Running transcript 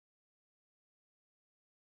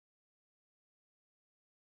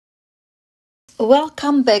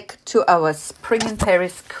Welcome back to our Spring in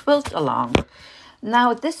Paris quilt along.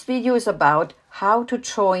 Now this video is about how to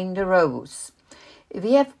join the rows.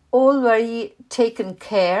 We have already taken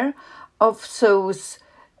care of those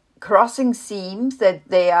crossing seams that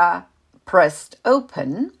they are pressed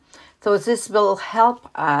open. So this will help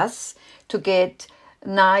us to get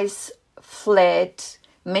nice flat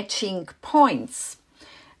matching points.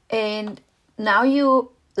 And now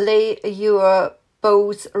you lay your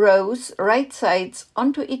both rows right sides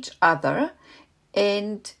onto each other,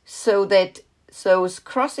 and so that those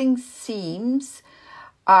crossing seams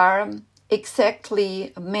are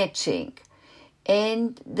exactly matching.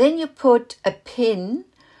 And then you put a pin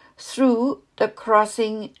through the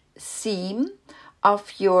crossing seam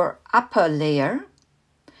of your upper layer,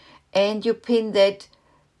 and you pin that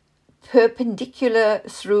perpendicular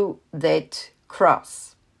through that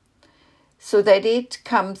cross so that it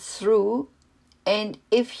comes through. And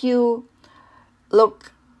if you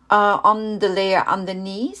look on the layer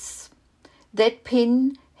underneath, that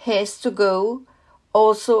pin has to go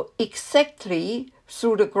also exactly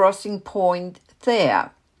through the crossing point there.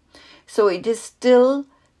 So it is still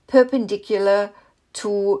perpendicular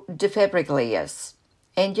to the fabric layers,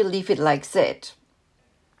 and you leave it like that.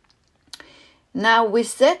 Now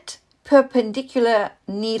with that perpendicular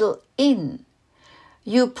needle in,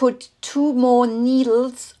 you put 2 more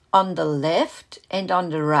needles on the left and on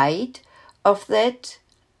the right of that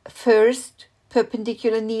first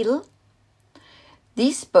perpendicular needle.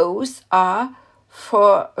 These both are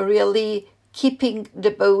for really keeping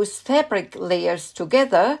the both fabric layers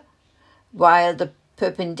together, while the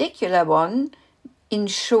perpendicular one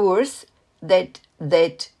ensures that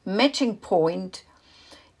that matching point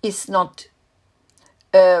is not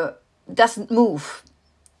doesn't move.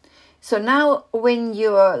 So now when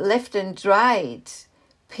your left and right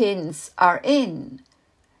pins are in,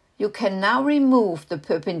 you can now remove the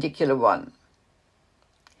perpendicular one.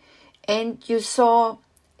 And you saw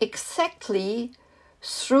exactly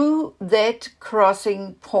through that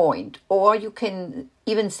crossing point, or you can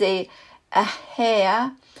even say a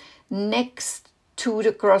hair next to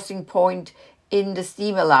the crossing point in the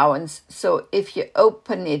seam allowance. So if you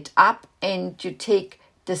open it up and you take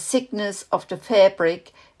the thickness of the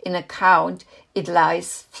fabric in account, it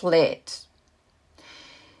lies flat.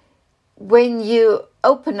 When you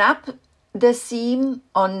open up the seam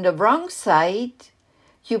on the wrong side,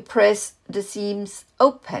 you press the seams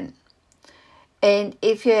open. And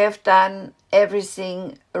if you have done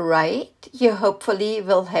everything right, you hopefully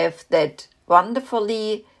will have that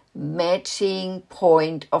wonderfully matching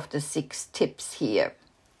point of the 6 tips here.